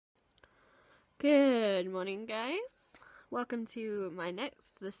Good morning, guys. Welcome to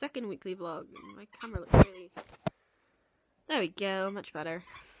the second weekly vlog. My camera looks really... There we go, much better.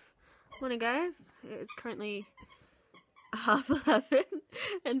 Morning, guys. It is currently 11:30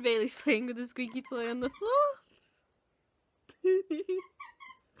 and Bailey's playing with a squeaky toy on the floor.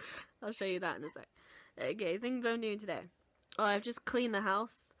 I'll show you that in a sec. Okay, things I'm doing today. Well, I've just cleaned the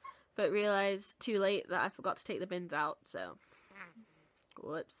house, but realised too late that I forgot to take the bins out, so...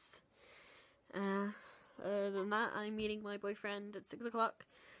 Whoops. Other than that, I'm meeting my boyfriend at 6 o'clock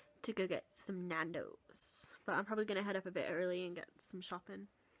to go get some Nando's. But I'm probably going to head up a bit early and get some shopping.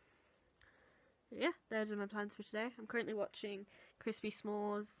 But yeah, those are my plans for today. I'm currently watching Crispy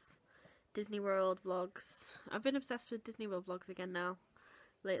S'mores Disney World vlogs. I've been obsessed with Disney World vlogs again now,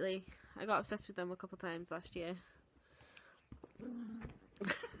 lately. I got obsessed with them a couple times last year.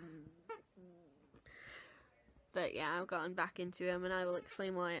 But yeah, I've gotten back into them and I will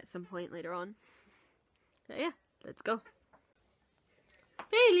explain why at some point later on. But yeah, let's go.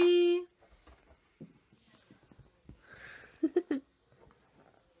 Bailey!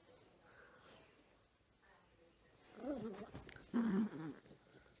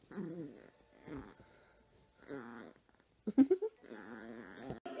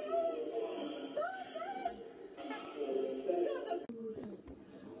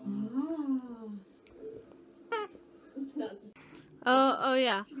 Oh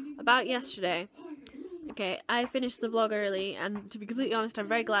yeah, about yesterday. Okay, I finished the vlog early, and to be completely honest, I'm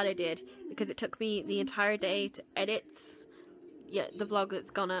very glad I did, because it took me the entire day to edit the vlog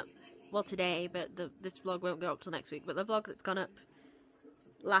that's gone up, well today, but this vlog won't go up till next week, but the vlog that's gone up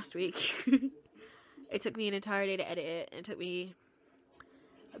last week, it took me an entire day to edit it, and it took me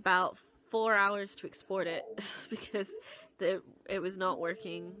about 4 hours to export it, because it was not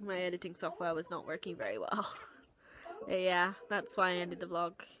working, my editing software was not working very well. Yeah, that's why I ended the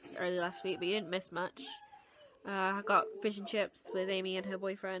vlog early last week, but you didn't miss much. I got fish and chips with Amy and her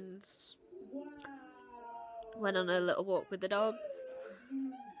boyfriend. Went on a little walk with the dogs.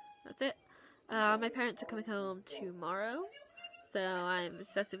 That's it. My parents are coming home tomorrow, so I'm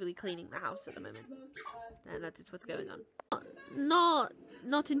obsessively cleaning the house at the moment. And that is what's going on.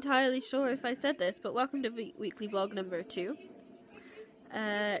 Not entirely sure if I said this, but welcome to weekly vlog number 2.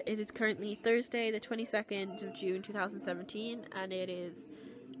 It is currently Thursday, the 22nd of June 2017, and it is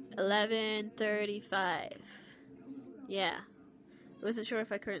 11:35. Yeah. I wasn't sure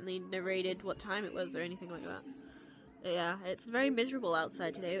if I currently narrated what time it was or anything like that. But yeah, it's very miserable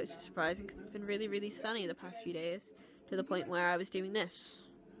outside today, which is surprising because it's been really, really sunny the past few days, to the point where I was doing this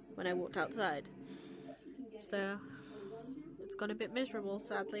when I walked outside. So, it's gone a bit miserable,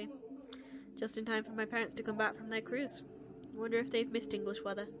 sadly. Just in time for my parents to come back from their cruise. I wonder if they've missed English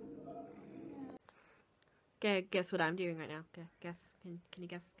weather. Okay, guess what I'm doing right now? Okay, guess. Can you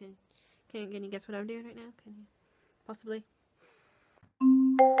guess? Can you guess what I'm doing right now? Can you possibly?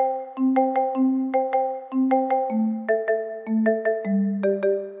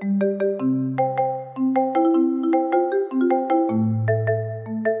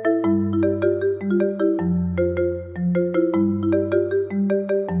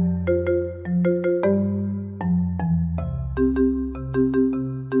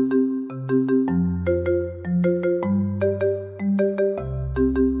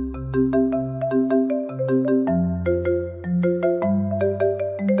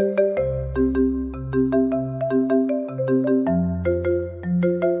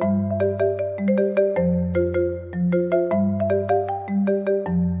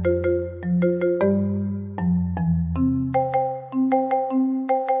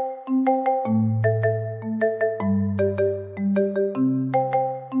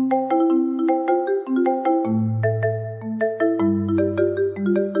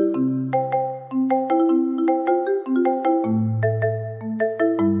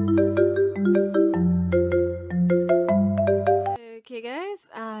 Okay guys,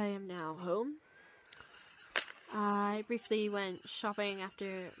 I am now home. I briefly went shopping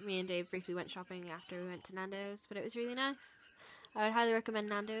after, me and Dave briefly went shopping after we went to Nando's, but it was really nice. I would highly recommend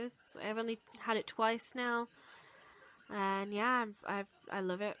Nando's. I've only had it twice now, and yeah, I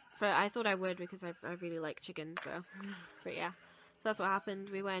love it. But I thought I would because I really like chicken, so, but yeah. So that's what happened.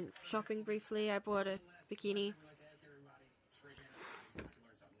 We went shopping briefly. I bought a bikini,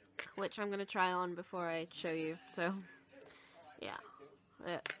 which I'm going to try on before I show you, so, yeah.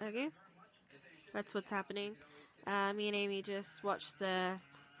 Okay, that's what's happening. Me and Amy just watched the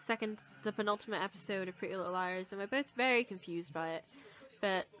penultimate episode of Pretty Little Liars, and we're both very confused by it,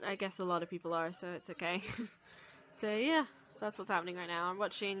 but I guess a lot of people are, so it's okay. So yeah, that's what's happening right now. I'm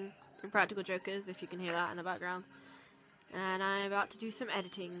watching Impractical Jokers, if you can hear that in the background, and I'm about to do some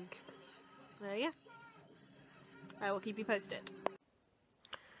editing. Yeah, I will keep you posted.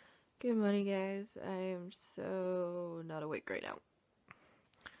 Good morning, guys. I am so not awake right now.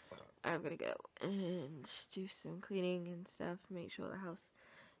 I'm gonna go and do some cleaning and stuff, make sure the house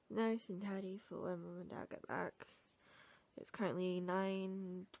is nice and tidy for when Mom and Dad get back. It's currently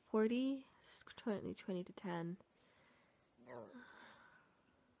 9:40. It's currently 20 to 10.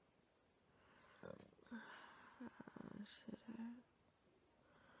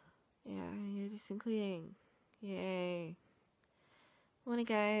 Yeah, I'm gonna do some cleaning. Yay. Morning,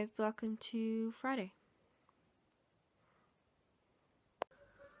 guys. Welcome to Friday.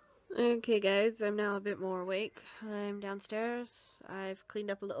 Okay, guys, I'm now a bit more awake. I'm downstairs. I've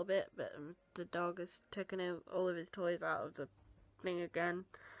cleaned up a little bit, but the dog has taken out all of his toys out of the thing again.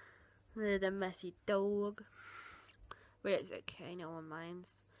 The messy dog. But it's okay, no one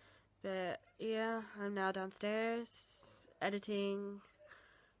minds. But yeah, I'm now downstairs, editing,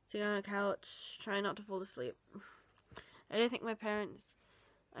 sitting on a couch, trying not to fall asleep. I think my parents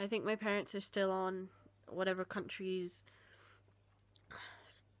are still on whatever country's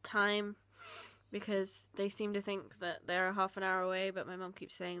time, because they seem to think that they're half an hour away, but my mum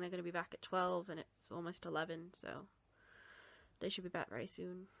keeps saying they're going to be back at 12 and it's almost 11, so they should be back very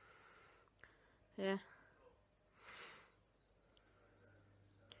soon. Yeah.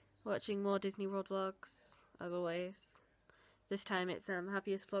 Watching more Disney World vlogs, as always. This time it's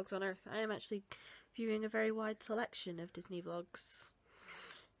Happiest Vlogs on Earth. I am actually viewing a very wide selection of Disney vlogs.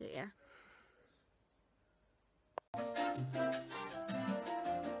 But yeah.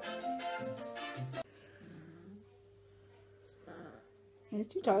 He's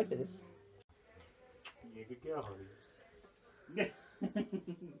too tired for this. Yeah, good girl, Holly.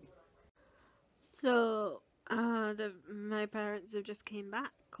 So, my parents have just came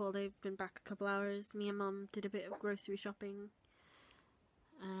back, or they've been back a couple hours. Me and Mum did a bit of grocery shopping,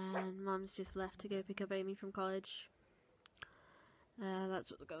 and Mum's just left to go pick up Amy from college. That's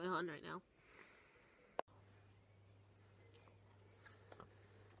what's going on right now.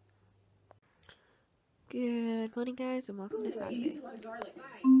 Good morning, guys, and welcome to Saturday. Listen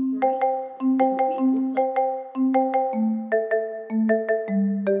to me.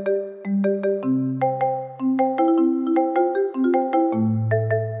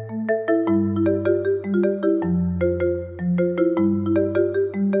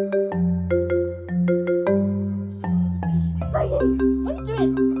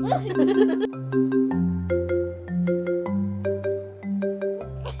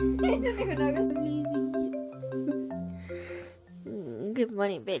 Good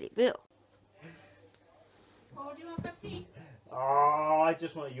morning, Baby Bill. Oh, do you want a cup of tea? Oh, I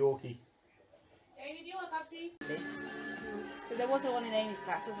just want a Yorkie. Amy, do you want a cup of tea? So there wasn't one in Amy's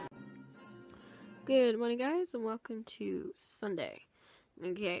class, wasn't there? Good morning, guys, and welcome to Sunday.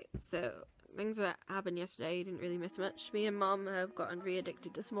 Okay, so things that happened yesterday, didn't really miss much. Me and Mom have gotten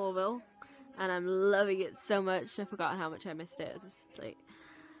re-addicted to Smallville, and I'm loving it so much. I've forgotten how much I missed it. It's like,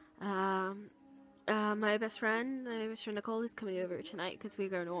 my best friend Nicole, is coming over tonight because we're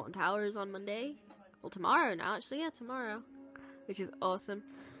going to Alton Towers on Monday. Well, tomorrow now, actually. Yeah, tomorrow, which is awesome.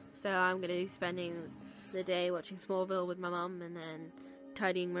 So I'm going to be spending the day watching Smallville with my mom, and then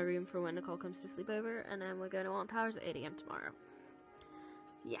tidying my room for when Nicole comes to sleep over, and then we're going to Alton Towers at 8 AM tomorrow.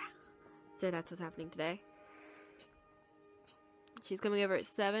 Yeah, so that's what's happening today. She's coming over at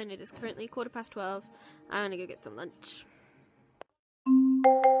 7. It is currently 12:15. I'm gonna go get some lunch.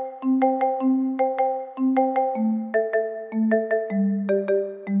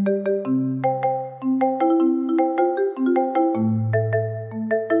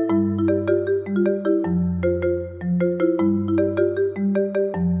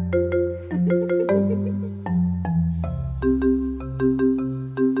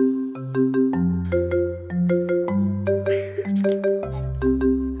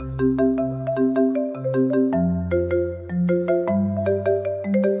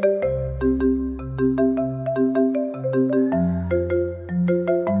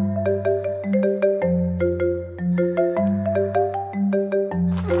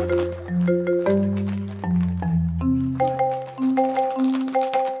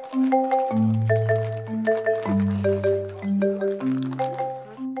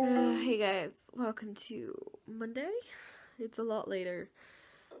 Hey guys, welcome to Monday. It's a lot later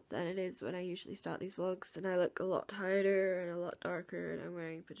than it is when I usually start these vlogs, and I look a lot tireder and a lot darker, and I'm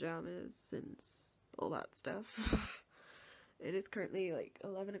wearing pajamas and all that stuff. It is currently like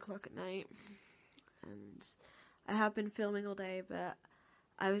 11 o'clock at night, and I have been filming all day, but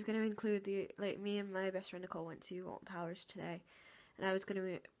I was going to include me and my best friend Nicole went to Alton Towers today, and I was going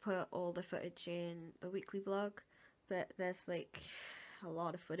to put all the footage in the weekly vlog, but there's like a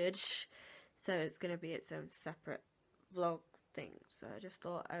lot of footage, so it's gonna be its own separate vlog thing. So I just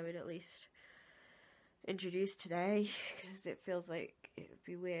thought I would at least introduce today, because it feels like it would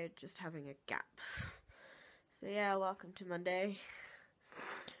be weird just having a gap. So yeah, welcome to Monday.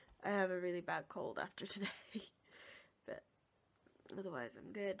 I have a really bad cold after today, but otherwise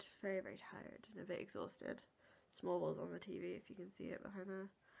I'm good. Very, very tired and a bit exhausted. Smallville's on the TV if you can see it behind there.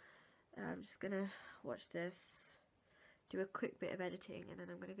 I'm just gonna watch this, do a quick bit of editing, and then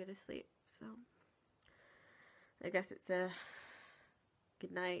I'm gonna go to sleep. So I guess it's a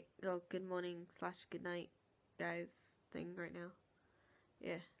good night, or good morning / good night, guys thing right now.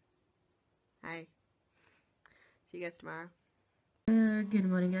 Yeah. Hi. See you guys tomorrow. Good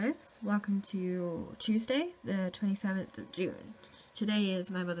morning, guys. Welcome to Tuesday, the 27th of June. Today is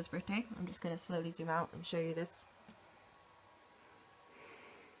my mother's birthday. I'm just gonna slowly zoom out and show you this.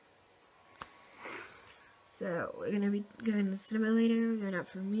 So we're gonna be going to the cinema later, we're going out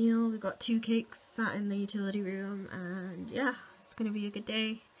for a meal, we've got 2 cakes sat in the utility room, and yeah, it's gonna be a good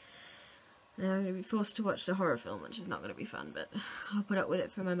day. And I'm gonna be forced to watch the horror film, which is not gonna be fun, but I'll put up with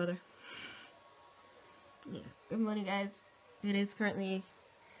it for my mother. Yeah, good morning, guys. It is currently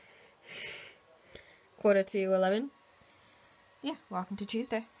 11:45. Yeah, welcome to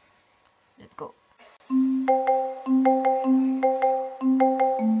Tuesday. Let's go.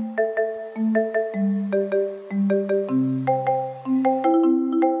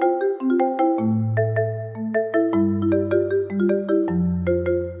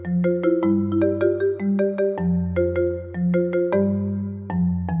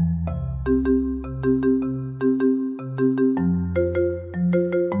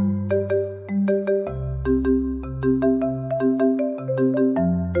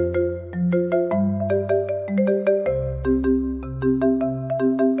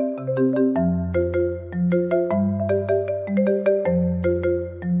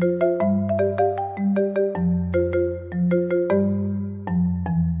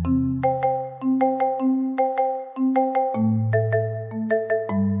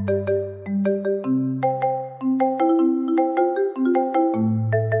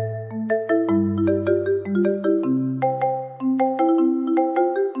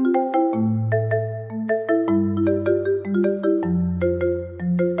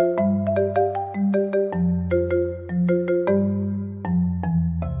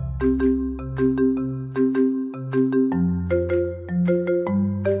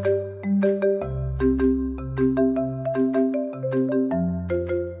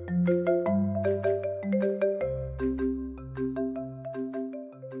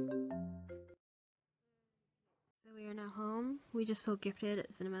 We are now home. We just saw Gifted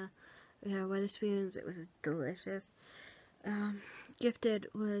at cinema. We had Wetherspoons. It was delicious. Gifted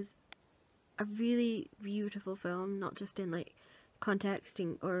was a really beautiful film, not just in like context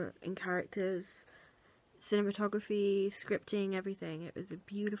or in characters, cinematography, scripting, everything. It was a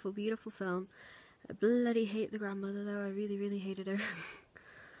beautiful, beautiful film. I bloody hate the grandmother though. I really, really hated her.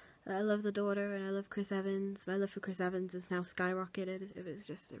 I love the daughter and I love Chris Evans. My love for Chris Evans is now skyrocketed. It was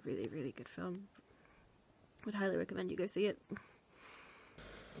just a really, really good film. Would highly recommend you go see it.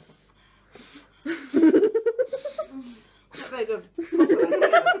 Very good.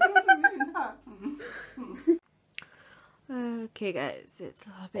 Okay guys, it's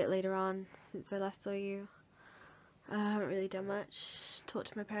a bit later on since I last saw you. I haven't really done much.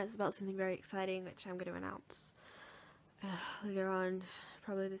 Talked to my parents about something very exciting which I'm going to announce later on,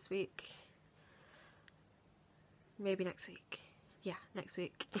 probably this week. Maybe next week. Yeah, next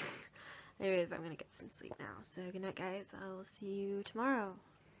week. Anyways, I'm gonna get some sleep now. So good night, guys. I will see you tomorrow.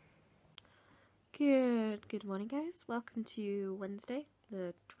 Good morning, guys. Welcome to Wednesday,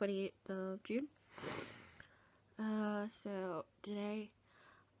 the 28th of June. So today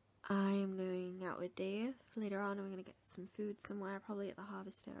I am going out with Dave. Later on, I'm gonna get some food somewhere, probably at the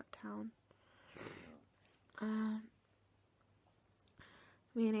Harvester uptown.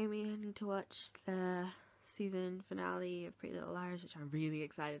 Me and Amy need to watch the season finale of Pretty Little Liars, which I'm really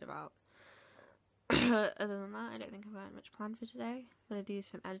excited about. Other than that, I don't think I've got much planned for today. I'm gonna do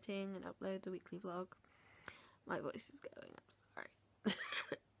some editing and upload the weekly vlog. My voice is going, I'm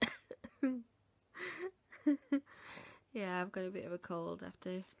sorry. Yeah, I've got a bit of a cold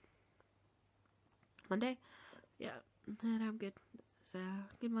after Monday. Yeah, and I'm good. So,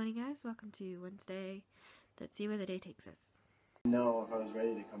 good morning, guys. Welcome to Wednesday. Let's see where the day takes us. Know if I was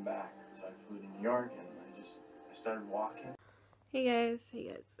ready to come back, so I flew to New York and I started walking. Hey guys.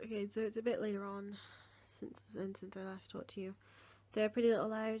 Okay, so it's a bit later on since I last talked to you. The Pretty Little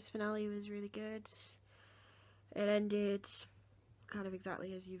Liars finale was really good. It ended kind of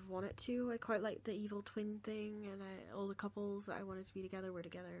exactly as you'd want it to. I quite liked the evil twin thing, and all the couples that I wanted to be together were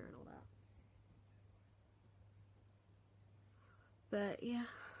together and all that. But yeah.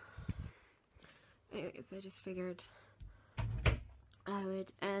 Anyways, I just figured I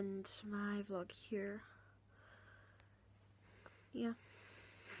would end my vlog here. Yeah.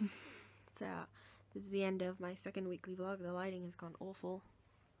 So, this is the end of my second weekly vlog. The lighting has gone awful.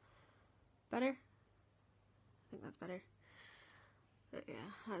 Better? I think that's better. But yeah,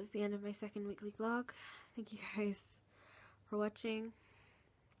 that was the end of my second weekly vlog. Thank you guys for watching.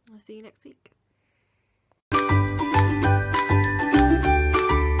 I'll see you next week.